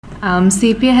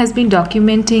CPA has been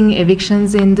documenting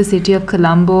evictions in the city of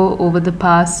Colombo over the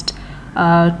past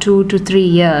 2 to 3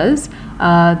 years.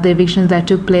 The evictions that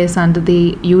took place under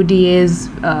the UDA's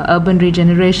urban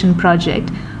regeneration project.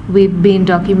 We've been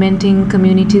documenting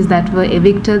communities that were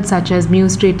evicted, such as Mew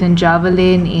Street and Java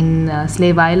Lane in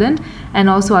Slave Island, and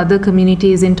also other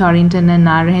communities in Torrington and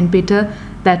Narayanpeta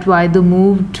that were either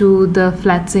moved to the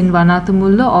flats in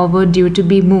Vanathamulla or were due to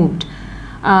be moved.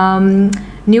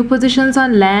 New positions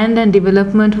on land and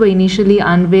development were initially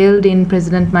unveiled in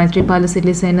President Maithripala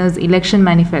Sirisena's election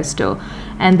manifesto,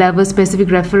 and there were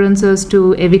specific references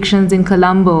to evictions in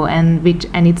Colombo, and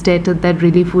it stated that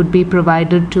relief would be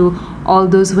provided to all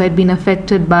those who had been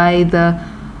affected by the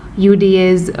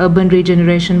UDA's urban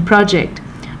regeneration project.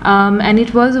 And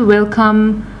it was a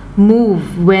welcome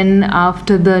move when,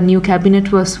 after the new cabinet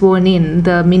was sworn in,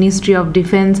 the Ministry of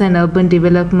Defence and Urban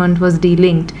Development was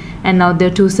delinked, and now there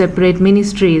are two separate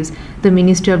ministries: the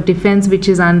Ministry of Defence, which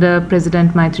is under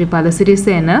President Maithripala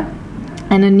Sirisena,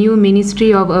 and a new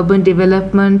Ministry of Urban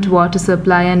Development, Water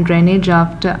Supply and Drainage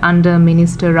under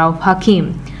Minister Rauf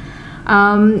Hakim.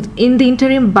 In the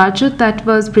interim budget that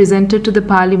was presented to the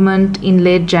Parliament in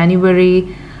late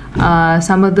January,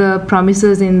 some of the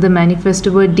promises in the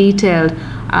manifesto were detailed.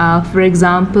 For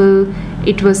example,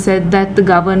 it was said that the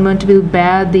government will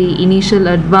bear the initial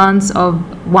advance of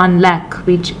 1 lakh,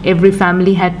 which every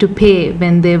family had to pay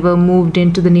when they were moved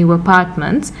into the new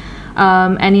apartments.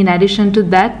 And in addition to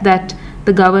that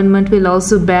the government will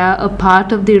also bear a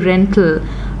part of the rental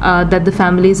that the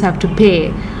families have to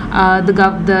pay.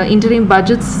 The interim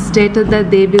budget stated that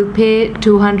they will pay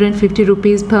 250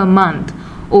 rupees per month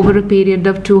over a period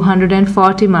of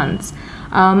 240 months.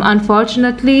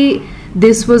 Unfortunately,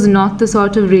 this was not the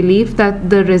sort of relief that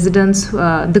the residents,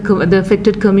 the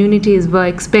affected communities were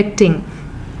expecting.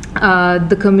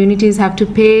 The communities have to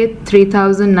pay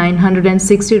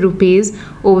 3,960 rupees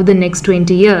over the next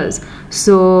 20 years.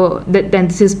 So then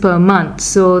this is per month.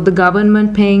 So the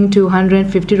government paying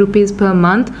 250 rupees per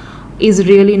month is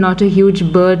really not a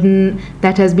huge burden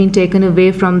that has been taken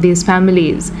away from these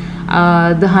families.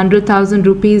 The 100,000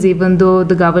 rupees, even though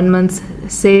the governments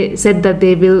said that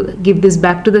they will give this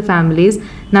back to the families,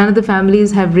 none of the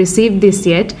families have received this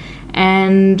yet.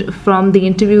 And from the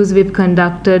interviews we've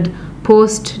conducted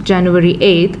post January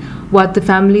 8th, what the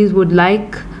families would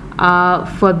like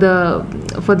for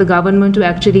the government to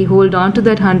actually hold on to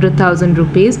that 100,000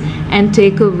 rupees and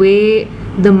take away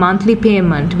the monthly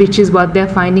payment, which is what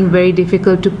they're finding very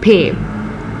difficult to pay.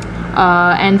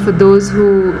 And for those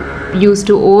who used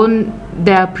to own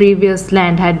their previous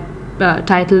land, had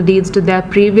title deeds to their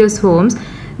previous homes,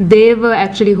 they were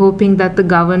actually hoping that the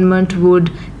government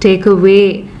would take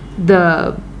away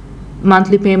the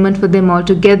monthly payment for them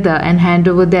altogether and hand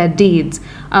over their deeds.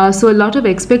 So a lot of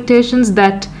expectations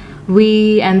that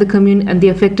we and the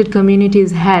affected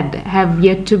communities have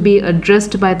yet to be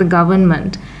addressed by the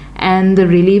government, and the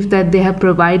relief that they have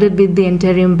provided with the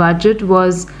interim budget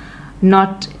was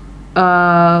not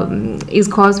is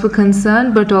cause for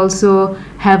concern, but also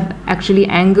have actually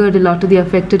angered a lot of the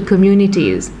affected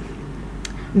communities.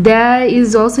 There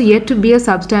is also yet to be a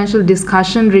substantial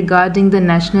discussion regarding the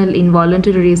national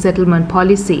involuntary resettlement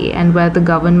policy and where the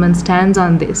government stands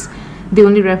on this. The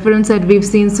only reference that we've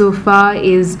seen so far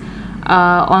is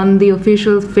on the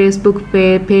official Facebook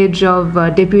page of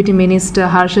Deputy Minister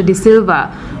Harsha De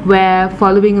Silva, where,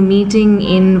 following a meeting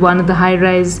in one of the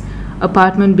high-rise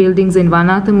apartment buildings in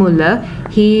Vanathamulla,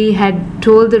 he had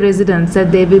told the residents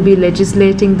that they will be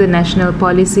legislating the national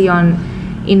policy on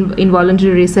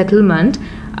involuntary resettlement,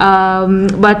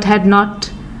 but had not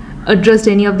addressed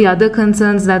any of the other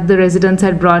concerns that the residents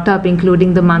had brought up,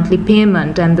 including the monthly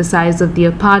payment and the size of the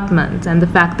apartments and the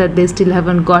fact that they still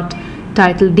haven't got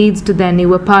title deeds to their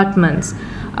new apartments.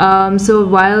 So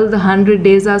while the 100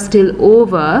 days are still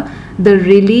over, the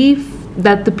relief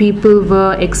that the people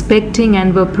were expecting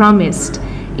and were promised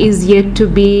is yet to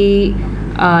be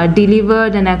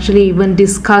delivered and actually even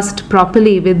discussed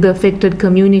properly with the affected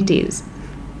communities.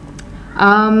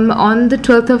 On the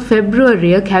 12th of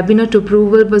February, a cabinet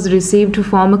approval was received to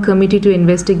form a committee to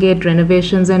investigate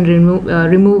renovations and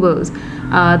removals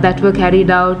that were carried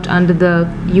out under the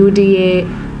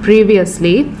UDA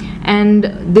previously, and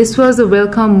this was a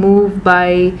welcome move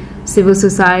by civil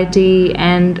society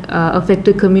and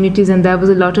affected communities, and there was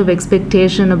a lot of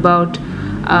expectation about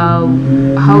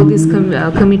how this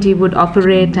committee would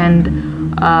operate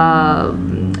and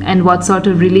what sort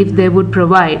of relief they would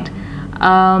provide.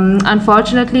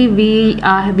 Unfortunately, we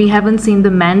haven't seen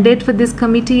the mandate for this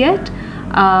committee yet,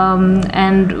 and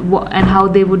how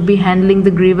they would be handling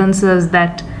the grievances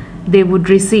that they would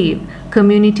receive.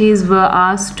 communities were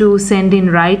asked to send in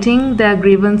writing their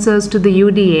grievances to the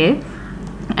UDA,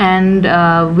 and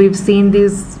we've seen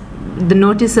the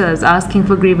notices asking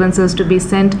for grievances to be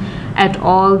sent at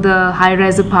all the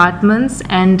high-rise apartments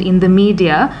and in the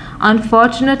media.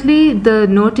 Unfortunately, the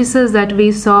notices that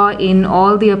we saw in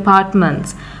all the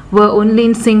apartments were only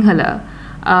in Sinhala,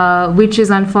 which is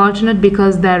unfortunate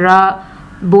because there are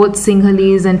both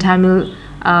Sinhalese and Tamil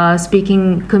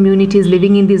speaking communities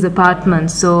living in these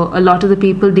apartments. So a lot of the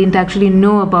people didn't actually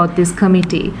know about this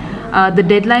committee. The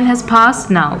deadline has passed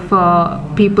now for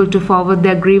people to forward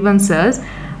their grievances,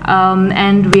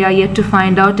 and we are yet to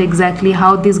find out exactly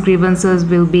how these grievances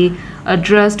will be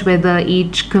addressed, whether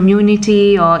each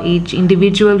community or each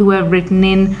individual who have written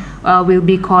in will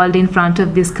be called in front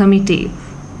of this committee.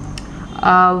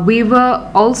 We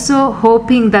were also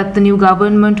hoping that the new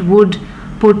government would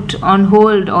put on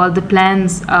hold all the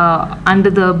plans under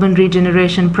the urban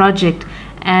regeneration project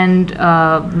and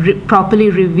properly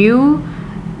review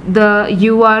the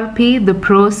URP, the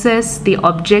process, the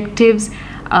objectives,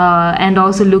 and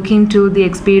also look into the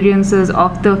experiences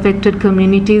of the affected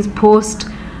communities post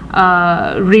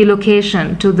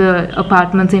relocation to the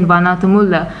apartments in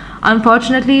Vanathamulla.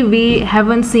 Unfortunately, we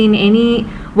haven't seen any,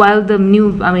 while the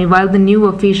new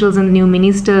officials and the new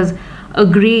ministers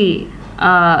agree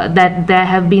that there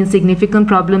have been significant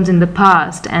problems in the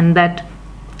past and that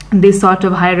this sort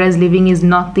of high-rise living is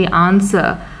not the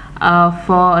answer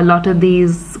for a lot of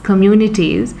these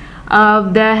communities.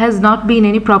 There has not been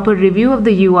any proper review of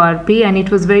the URP, and it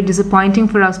was very disappointing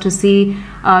for us to see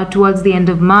towards the end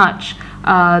of March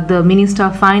the Minister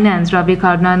of Finance, Ravi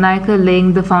Karunanayake,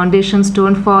 laying the foundation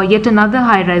stone for yet another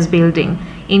high-rise building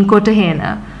in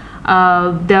Kotahena.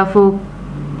 Therefore,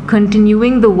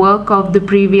 continuing the work of the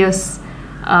previous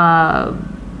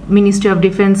Ministry of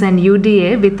Defense and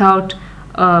UDA without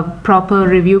a proper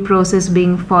review process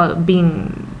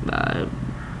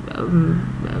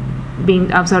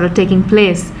taking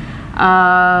place.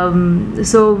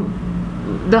 So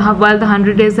while the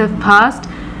 100 days have passed,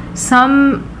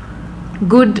 some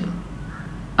good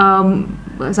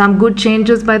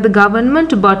changes by the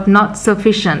government, but not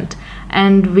sufficient,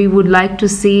 and we would like to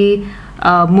see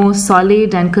more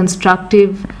solid and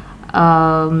constructive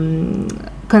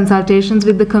consultations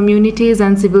with the communities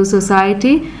and civil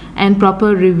society and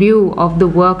proper review of the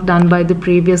work done by the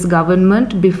previous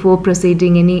government before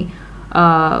proceeding any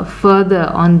further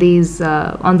on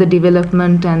the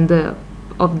development and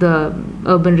of the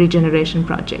urban regeneration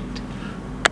project.